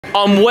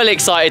I'm well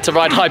excited to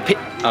ride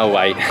Oh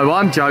wait. Oh,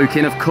 I'm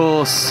joking, of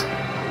course.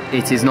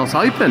 It is not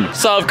open.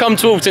 So I've come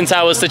to Alton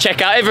Towers to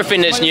check out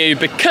everything that's new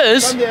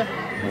because...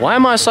 Why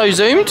am I so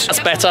zoomed? That's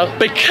better.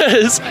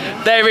 Because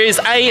there is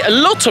a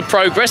lot of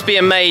progress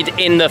being made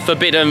in the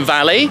Forbidden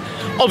Valley.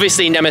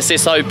 Obviously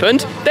Nemesis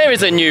opened. There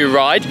is a new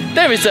ride.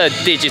 There is a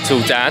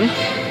digital Dan.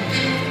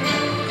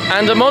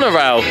 And a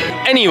monorail.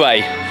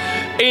 Anyway,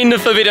 in the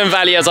Forbidden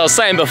Valley, as I was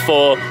saying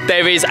before,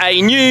 there is a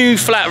new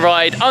flat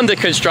ride under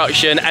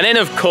construction. And then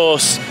of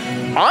course,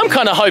 I'm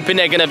kind of hoping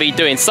they're going to be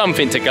doing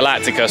something to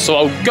Galactica, so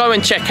I'll go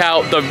and check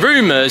out the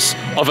rumours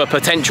of a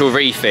potential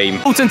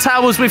retheme. Alton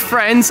Towers with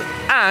friends,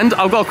 and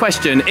I've got a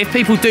question. If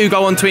people do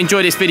go on to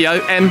enjoy this video,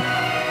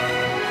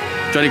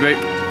 Jolly Group,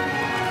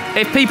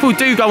 if people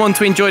do go on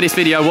to enjoy this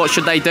video, what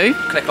should they do?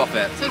 Click off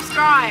it.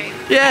 Subscribe.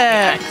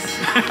 Yeah.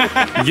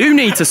 You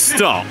need to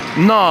stop.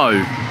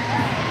 No.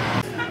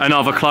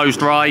 Another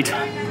closed ride.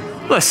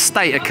 The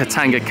state of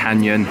Katanga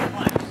Canyon.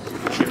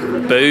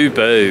 Boo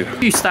boo.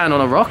 You stand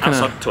on a rock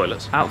outside the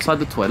toilets. Outside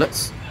the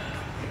toilets.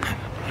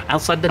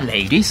 Outside the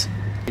ladies.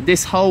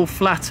 This whole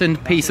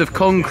flattened piece of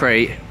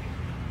concrete,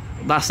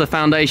 that's the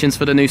foundations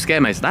for the new scare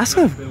maze. That's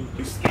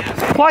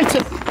quite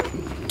a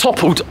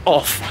toppled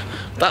off.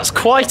 That's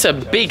quite a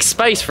big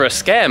space for a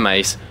scare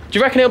maze. Do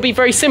you reckon it'll be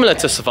very similar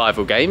to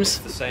survival games? It's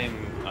the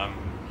same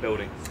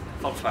building.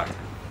 Fun fact.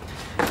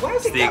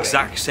 It's the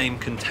exact same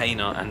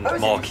container and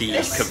marquee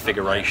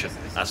configuration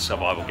as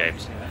survival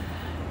games.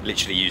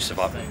 Literally use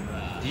survival.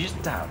 Did you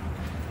stab?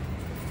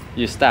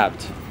 You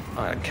stabbed?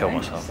 I killed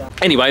myself.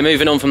 Anyway,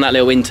 moving on from that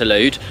little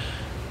interlude.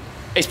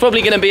 It's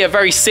probably going to be a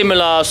very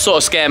similar sort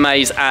of scare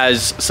maze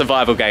as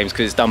survival games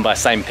because it's done by the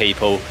same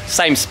people,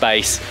 same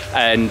space,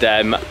 and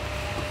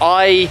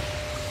I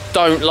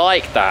don't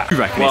like that.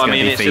 Well, I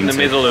mean, it's in the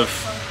middle of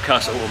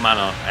Curse at All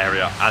Manor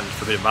area and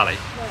Forbidden Valley,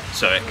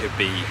 so it could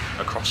be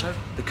a crossover.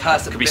 The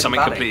Curse could be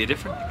something completely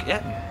different. Yeah.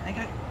 There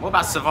you go. What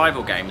about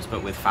survival games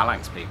but with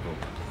phalanx people?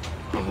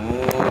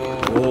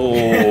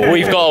 Oh,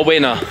 we've got a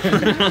winner.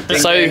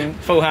 So,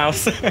 full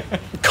house.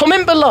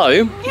 Comment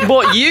below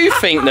what you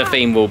think the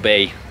theme will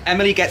be.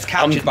 Emily gets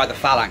captured by the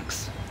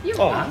phalanx.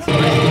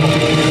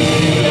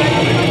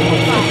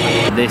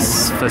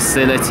 This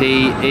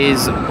facility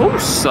is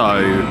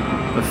also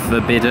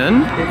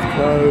forbidden. It's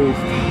closed.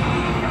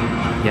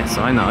 Yes,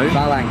 I know.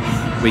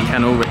 Phalanx. We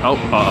can already... Oh,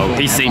 uh-oh,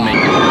 he's seen me.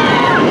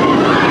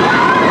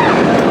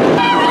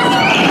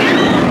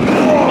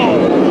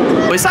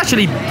 It's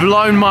actually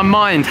blown my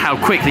mind how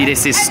quickly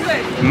this is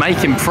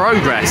making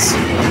progress.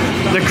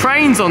 The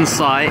crane's on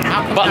site.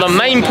 But the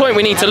main point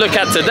we need to look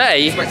at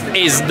today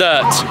is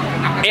that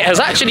it has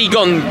actually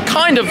gone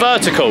kind of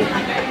vertical.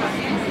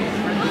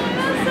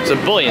 There's a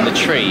boy in the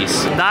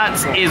trees. That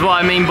is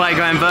what I mean by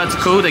going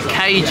vertical, the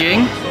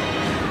caging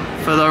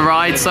for the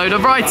ride. So the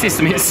ride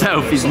system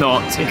itself is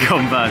not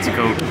gone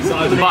vertical,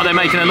 but they're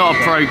making a lot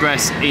of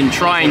progress in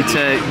trying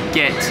to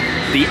get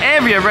the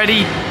area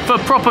ready for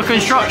proper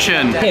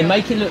construction. Here,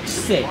 make it look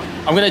sick.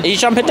 Are you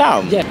jumping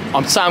down? Yeah.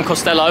 I'm Sam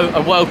Costello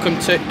and welcome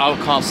to... I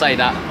can't say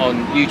that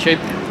on YouTube,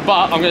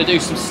 but I'm going to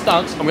do some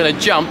stunts. I'm going to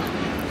jump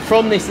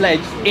from this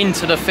ledge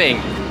into the thing.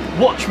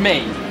 Watch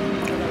me.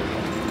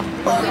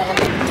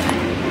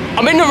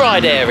 I'm in the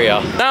ride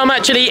area. Now I'm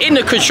actually in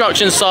the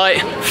construction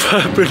site for...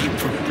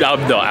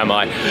 I'm not, am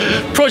I?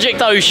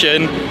 Project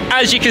Ocean,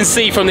 as you can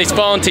see from this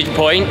vantage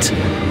point,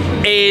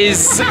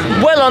 is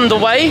well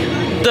underway.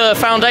 The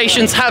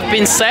foundations have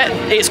been set.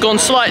 It's gone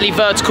slightly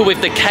vertical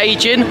with the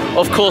caging.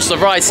 Of course, the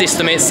ride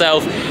system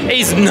itself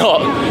is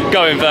not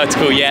going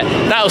vertical yet.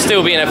 That'll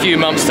still be in a few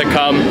months to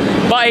come.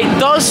 But it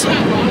does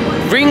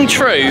ring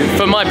true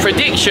for my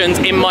predictions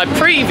in my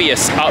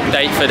previous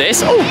update for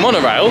this. Oh,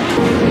 monorail.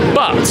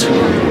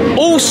 But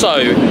also,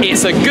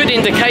 it's a good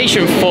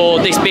indication for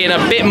this being a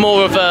bit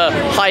more of a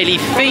highly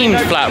themed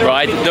flat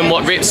ride than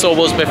what Ripsaw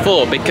was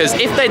before. Because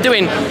if they're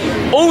doing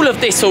all of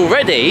this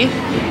already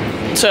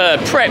to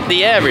prep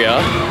the area,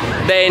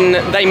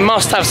 then they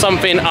must have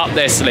something up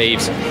their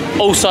sleeves.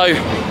 Also,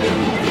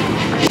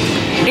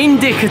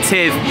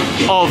 indicative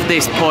of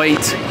this point,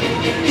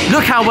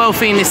 look how well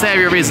themed this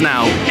area is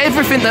now.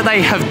 Everything that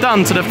they have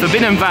done to the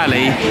Forbidden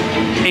Valley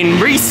in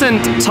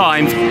recent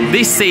times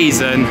this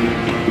season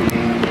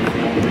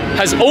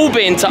has all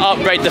been to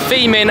upgrade the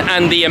theming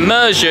and the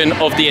immersion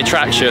of the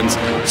attractions.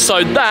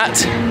 So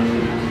that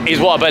is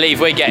what I believe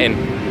we're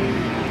getting.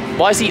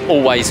 Why is he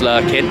always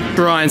lurking?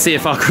 Try and see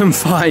if I can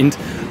find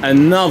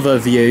another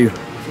view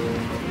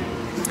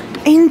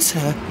into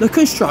the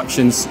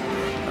constructions.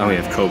 Oh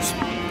yeah, of course,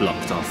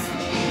 blocked off.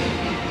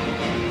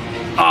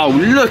 Oh,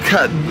 look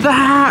at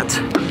that!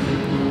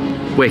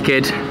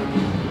 Wicked.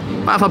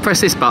 What if I press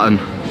this button?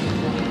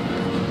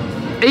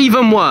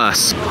 Even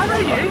worse. I know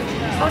you.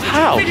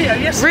 How? Video,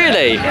 yes,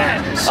 really?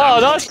 Yeah.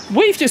 Oh, nice.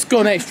 We've just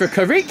gone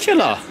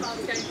extracurricular.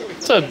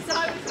 So,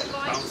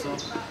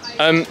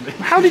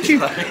 how did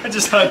you? I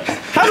just heard.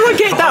 How do I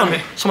get down?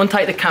 Someone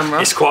take the camera.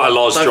 It's quite a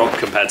large drop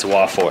compared to what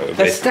I thought it would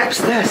be. There's steps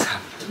there.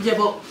 Yeah,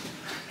 but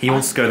He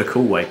wants to go the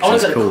cool way I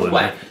want because to it's go cool.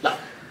 the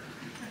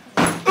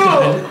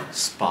cool way.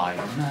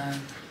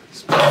 Spider-Man.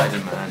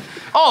 Spider-Man.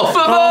 Oh,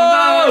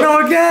 football!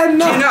 No, again!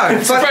 No. Do you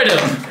know, Spread 'em.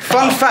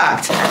 fun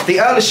fact, the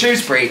Earl of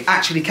Shrewsbury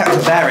actually kept a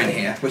bear in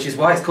here, which is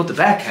why it's called the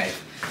Bear Cave.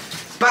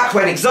 Back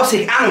when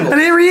exotic animals...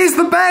 And here he is,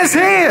 the bear's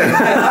here!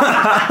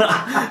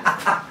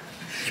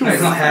 No,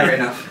 it's not hairy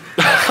enough.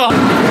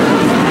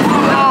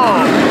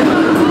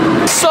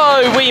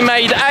 So we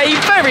made a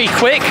very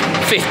quick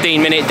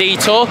 15-minute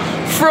detour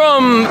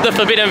from the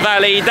Forbidden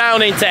Valley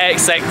down into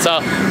X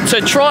Sector to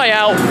try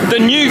out the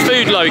new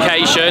food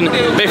location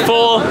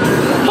before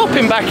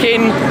hopping back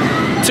in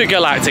to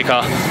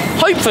Galactica.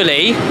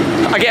 Hopefully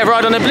I get a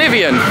ride on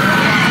Oblivion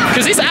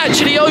because it's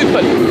actually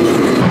open.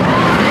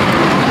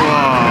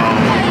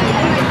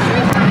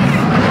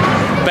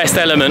 Best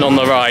element on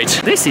the ride.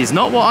 This is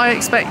not what I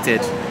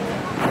expected.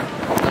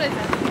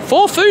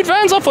 4 food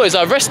vans? I thought it was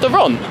a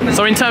restaurant.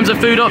 So in terms of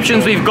food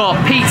options, we've got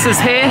pizzas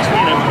here,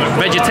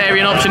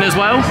 vegetarian option as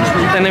well.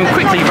 And then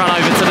quickly run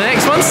over to the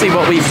next one, see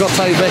what we've got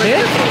over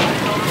here.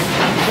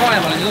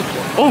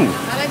 Oh,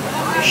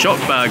 shock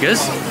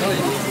burgers.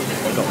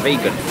 Got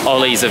vegan.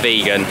 Ollie's a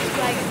vegan.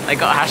 They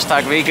got a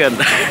hashtag vegan.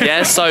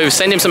 Yeah, so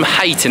send him some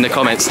hate in the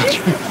comments.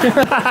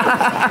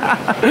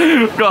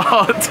 Got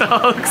hot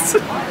dogs.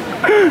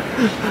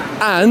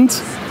 And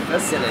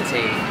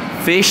Facility.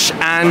 fish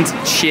and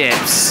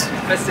chips.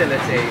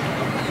 Facility.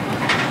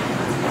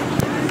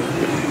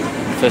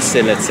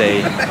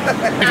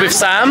 With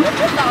Sam,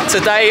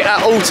 today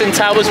at Alton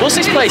Towers. What's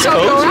this place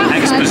called?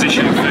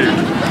 Exposition food.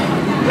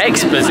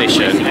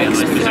 Exposition.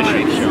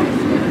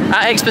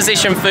 At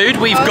Exposition Food,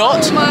 we've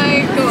got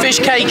fish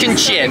cake and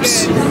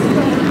chips.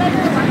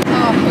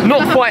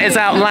 Not quite as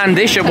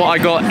outlandish at what I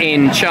got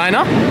in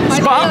China,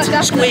 but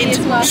Squid.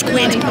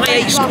 I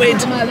ate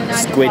squid.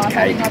 squid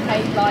cake.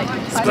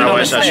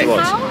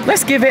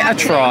 Let's give it a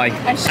try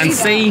and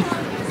see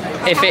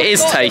if it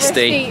is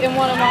tasty.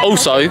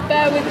 Also,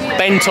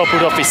 Ben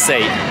toppled off his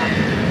seat.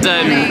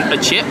 A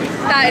chip.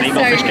 That is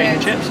so fish cake and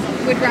good. chips.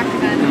 Would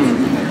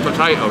recommend.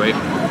 Potato it.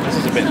 This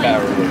is a bit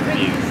better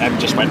review.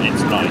 Just went,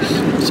 it's nice.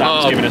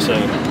 Sam's giving us a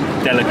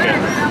delicate,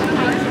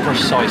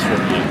 precise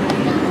review.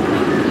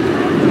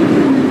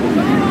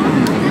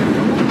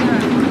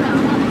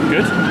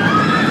 Good?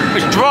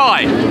 It's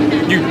dry.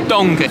 You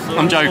donk it.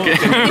 I'm joking.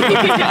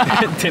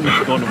 Didn't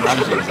look Gordon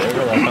Ramsay, is it?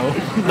 What the hell?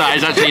 No,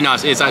 it's actually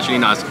nice. It's actually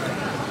nice.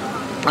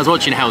 I was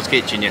watching Hell's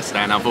Kitchen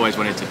yesterday and I've always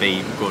wanted to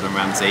be Gordon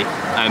Ramsay.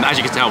 As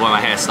you can tell by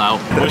my hairstyle.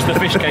 Was the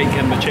fish cake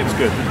and the chips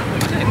good?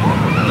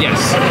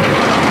 Yes.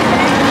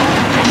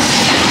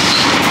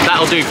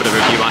 That'll do for the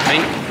review, I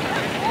think.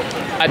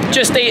 I've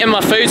just eaten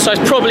my food, so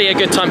it's probably a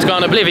good time to go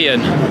on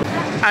Oblivion.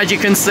 As you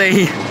can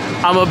see,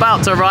 I'm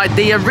about to ride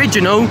the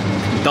original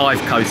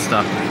dive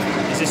coaster.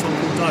 Is this one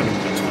called diving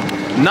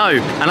coaster? No,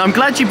 and I'm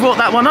glad you brought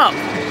that one up,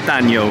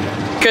 Daniel.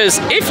 Because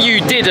if you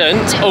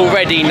didn't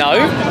already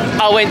know,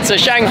 I went to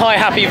Shanghai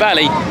Happy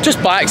Valley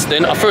just by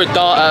accident. I threw a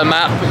dart at a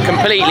map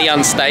completely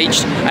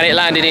unstaged and it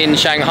landed in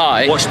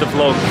Shanghai. Watch the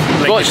vlog.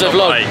 Watch the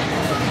vlog.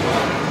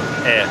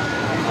 Here.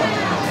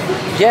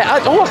 Yeah, I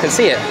can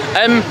see it.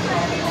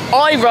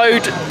 I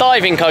rode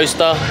diving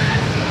coaster,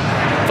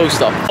 full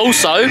stop.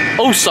 Also,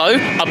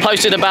 I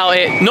posted about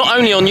it not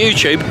only on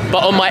YouTube,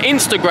 but on my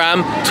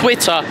Instagram,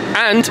 Twitter,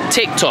 and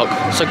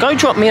TikTok. So go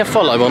drop me a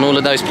follow on all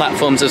of those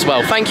platforms as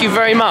well. Thank you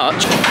very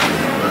much.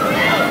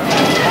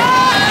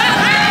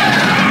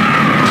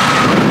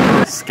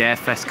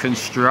 Scarefest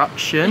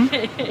Construction,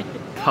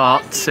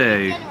 Part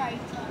 2.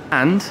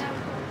 And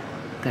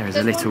there is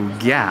a little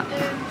gap.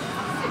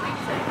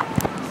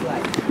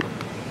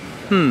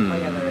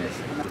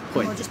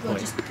 Point.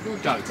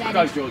 Go,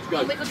 George,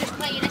 go.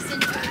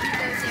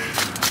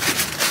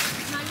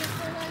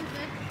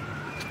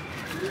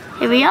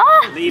 Here we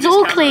are. It's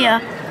all clear.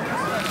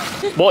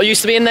 What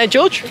used to be in there,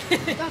 George?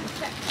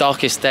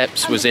 Darkest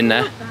Depths was in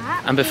there.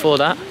 And before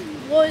that?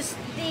 Was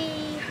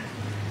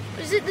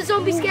it the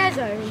zombie scare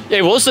zone?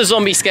 It was the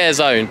zombie scare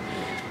zone.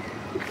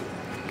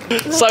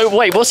 So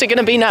wait, what's it going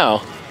to be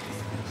now?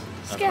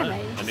 Scare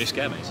maze. A new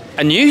scare maze.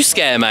 A new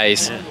scare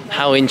maze. Yeah.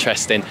 How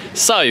interesting.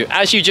 So,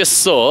 as you just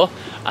saw,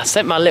 I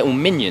sent my little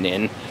minion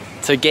in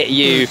to get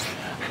you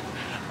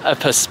a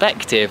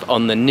perspective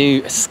on the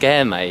new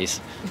scare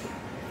maze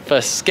for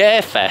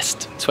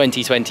Scarefest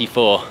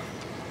 2024.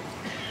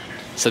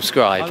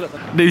 Subscribe.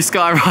 New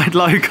Skyride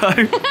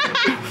logo.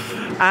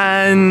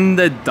 And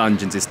the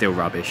dungeons is still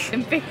rubbish.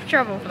 In big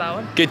trouble for that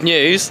one. Good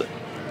news.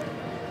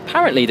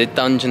 Apparently the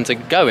dungeons are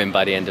going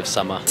by the end of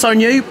summer. So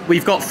new,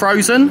 we've got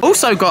Frozen.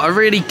 Also got a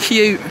really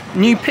cute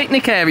new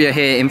picnic area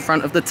here in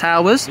front of the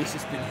towers.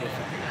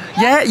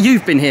 Yeah,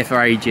 you've been here for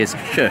ages.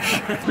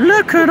 Shush.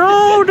 Look at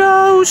all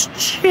those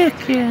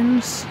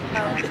chickens.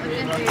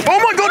 Oh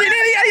my god, it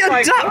nearly ate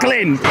a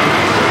duckling!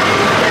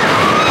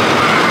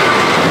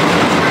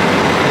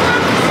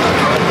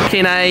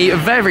 In a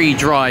very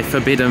dry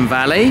Forbidden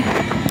Valley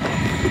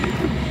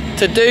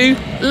to do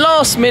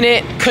last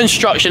minute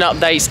construction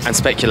updates and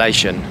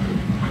speculation.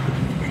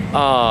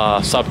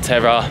 Ah,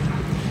 Subterra.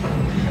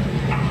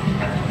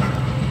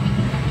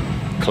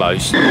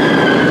 Close.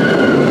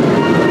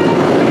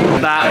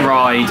 That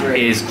ride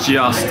is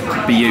just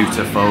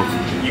beautiful.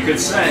 You You could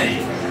say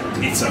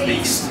it's a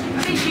beast.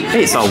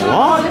 It's a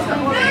what?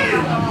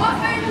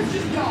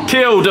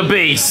 Kill the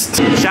beast.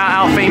 Shout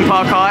out Theme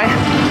Park High.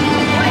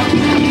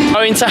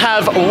 Going to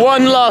have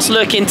one last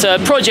look into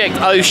Project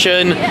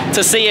Ocean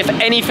to see if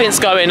anything's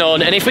going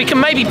on and if we can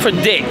maybe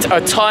predict a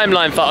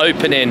timeline for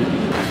opening.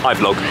 Hi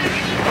vlog.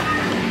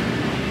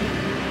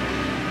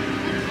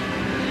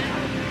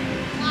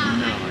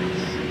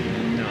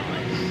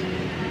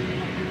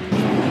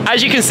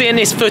 As you can see in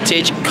this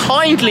footage,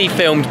 kindly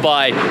filmed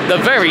by the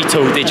very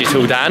tall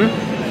Digital Dan,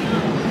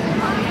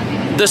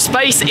 the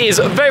space is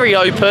very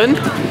open.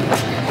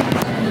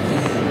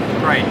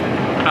 Crane.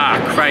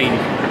 Crane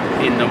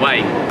in the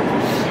way.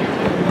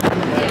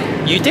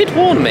 You did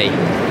warn me.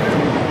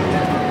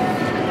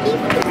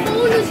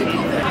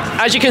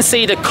 As you can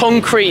see, the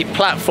concrete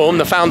platform,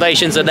 the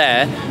foundations are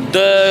there.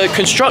 The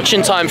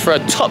construction time for a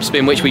top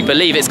spin, which we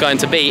believe it's going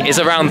to be, is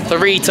around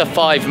 3 to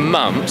 5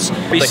 months.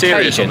 Be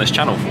serious Cajun. on this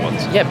channel for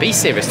once. Yeah, be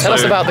serious. Tell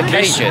us about the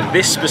Cajun.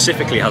 This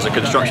specifically has a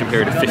construction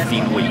period of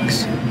 15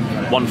 weeks.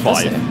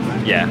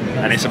 1-5. Yeah,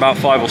 and it's about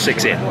 5 or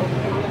 6 in.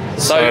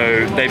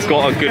 So they've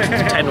got a good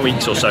 10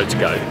 weeks or so to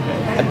go.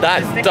 And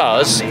that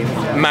does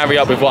marry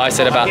up with what I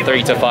said about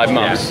 3 to 5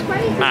 months.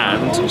 Yeah.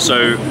 And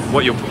so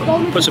what you'll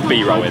put some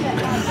B-roll in.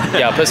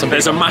 Yeah, I'll put some.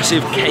 There's a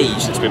massive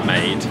cage that's been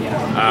made,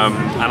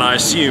 and I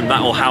assume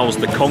that will house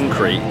the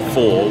concrete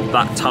for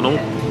that tunnel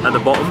at the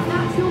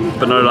bottom,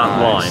 below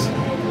that line,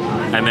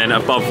 and then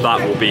above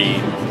that will be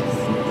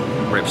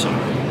ripson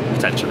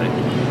potentially.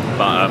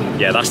 But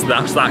yeah, that's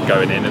that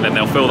going in, and then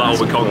they'll fill that all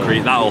with concrete.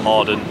 That'll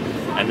harden,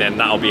 and then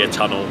that'll be a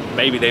tunnel.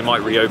 Maybe they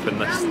might reopen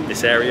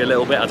this area a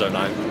little bit. I don't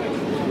know.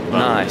 But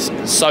nice.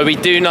 So we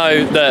do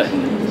know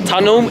that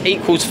tunnel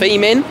equals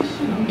theming.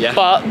 Yeah.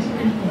 But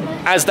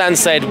as Dan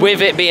said, with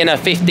it being a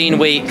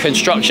 15-week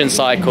construction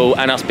cycle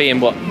and us being,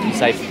 what, you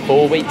say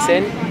 4 weeks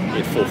in?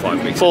 Yeah, 4 or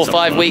 5 weeks. 4 or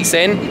 5 weeks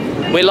in,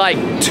 we're like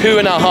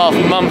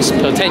 2.5 months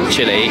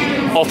potentially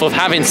off of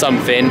having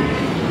something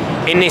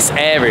in this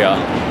area.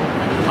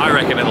 I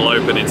reckon it'll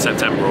open in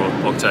September or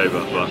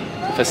October, but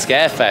For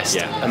Scarefest,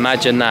 yeah.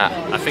 Imagine that.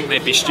 I think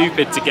they'd be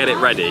stupid to get it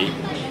ready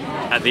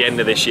at the end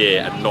of this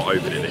year and not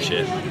open it this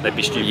year. They'd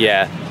be stupid.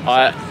 Yeah,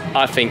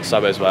 I think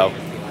so as well.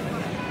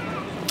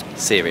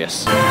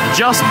 Serious.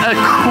 Just a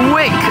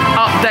quick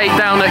update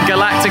down at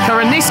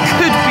Galactica, and this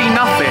could be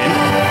nothing.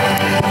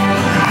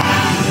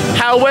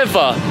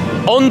 However,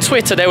 on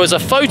Twitter there was a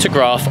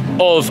photograph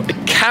of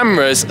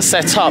cameras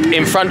set up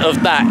in front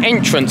of that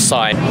entrance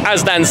sign.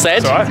 As Dan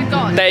said,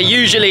 they're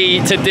usually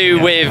to do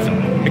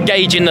with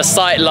gauging the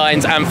sight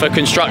lines and for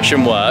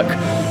construction work.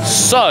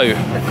 So,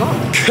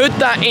 could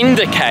that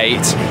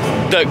indicate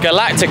that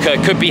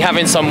Galactica could be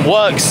having some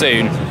work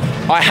soon?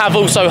 I have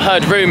also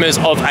heard rumours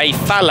of a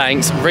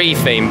Phalanx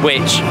retheme,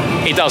 which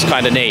it does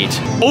kind of need.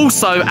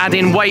 Also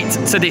adding weight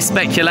to this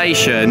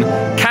speculation,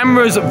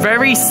 cameras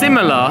very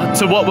similar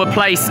to what were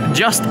placed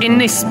just in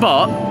this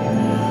spot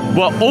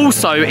were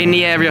also in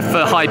the area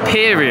for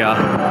Hyperia.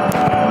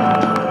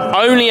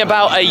 Only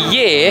about a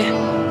year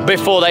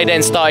before they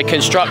then started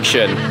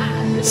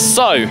construction.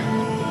 So,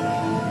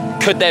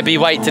 could there be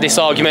weight to this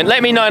argument?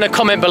 Let me know in a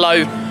comment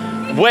below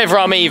whether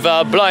I'm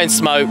either blowing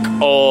smoke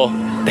or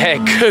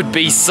there could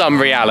be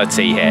some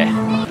reality here.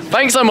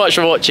 Thanks so much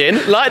for watching.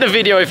 Like the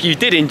video if you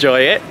did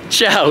enjoy it.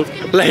 Ciao,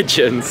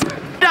 legends.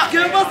 That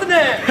good, wasn't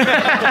it?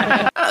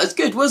 That was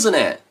good, wasn't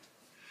it?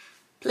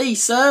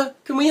 Please, sir,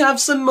 can we have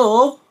some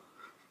more?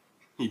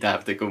 You don't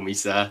have to call me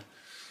sir.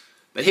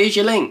 But here's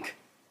your link.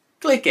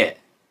 Click it.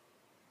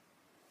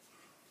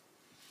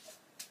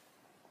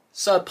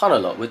 Sir Pun a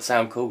lot would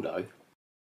sound cool though.